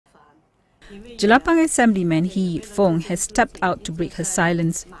Jelapang assemblyman Hee Yit Foong has stepped out to break her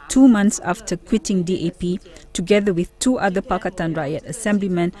silence 2 months after quitting DAP together with 2 other Pakatan Rakyat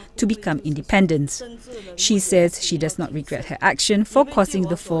assemblymen to become independents. She says she does not regret her action for causing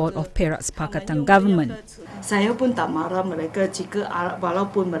the fall of Perak's Pakatan government. Saya pun tak marah mereka jika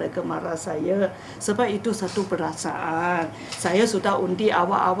walaupun mereka marah saya, sebab itu satu perasaan. Saya sudah undi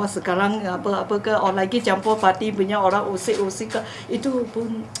awal-awal, sekarang apa ke orang lagi campur parti punya orang usik-usik ke, itu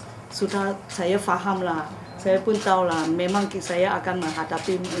pun sudah saya faham lah. Saya pun tahu lah, memang saya akan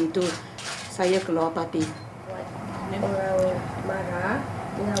menghadapi itu. Saya keluar parti. Orang marah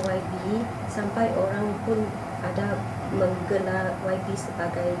dengan YB sampai orang pun ada menggelar YB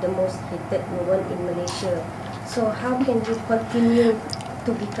sebagai the most hated movement in Malaysia. So how can you continue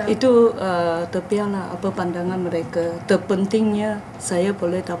to become? Itu terbiarlah apa pandangan mereka. Terpentingnya saya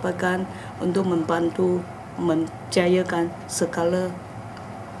boleh dapatkan untuk membantu menjayakan segala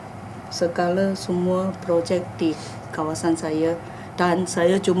semua projek di kawasan saya, dan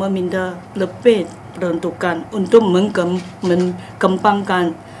saya cuma minta lebih peruntukan untuk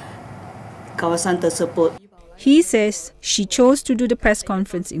mengembangkan kawasan tersebut. He says she chose to do the press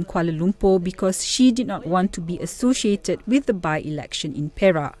conference in Kuala Lumpur because she did not want to be associated with the by-election in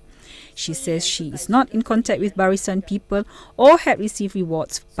Perak. She says she is not in contact with Barisan people or had received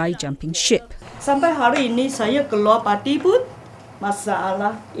rewards by jumping ship. Sampai hari ini saya keluar parti pun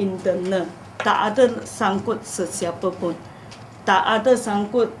masalah internal. Tak ada sangkut sesiapa pun. Tak ada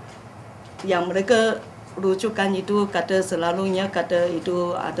sangkut yang mereka rujukan itu, kata selalunya kata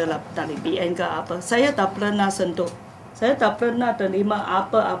itu adalah dari BN ke apa. Saya tak pernah sentuh. Saya tak pernah terima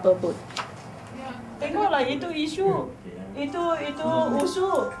apa-apa pun. Tengoklah itu isu. Itu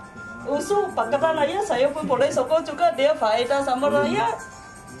usul Pakatan Rakyat, saya pun boleh sokong juga, dia faedah sama rakyat.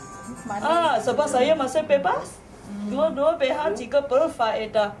 Sebab saya masih bebas. Dua-dua pihak jika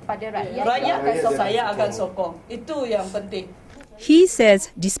berfaedah pada rakyat, saya akan sokong. Itu yang penting. He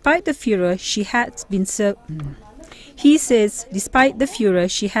says despite the furor she has been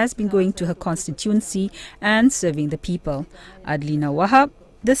going to her constituency and serving the people. Adlina Wahab,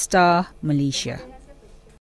 The Star, Malaysia.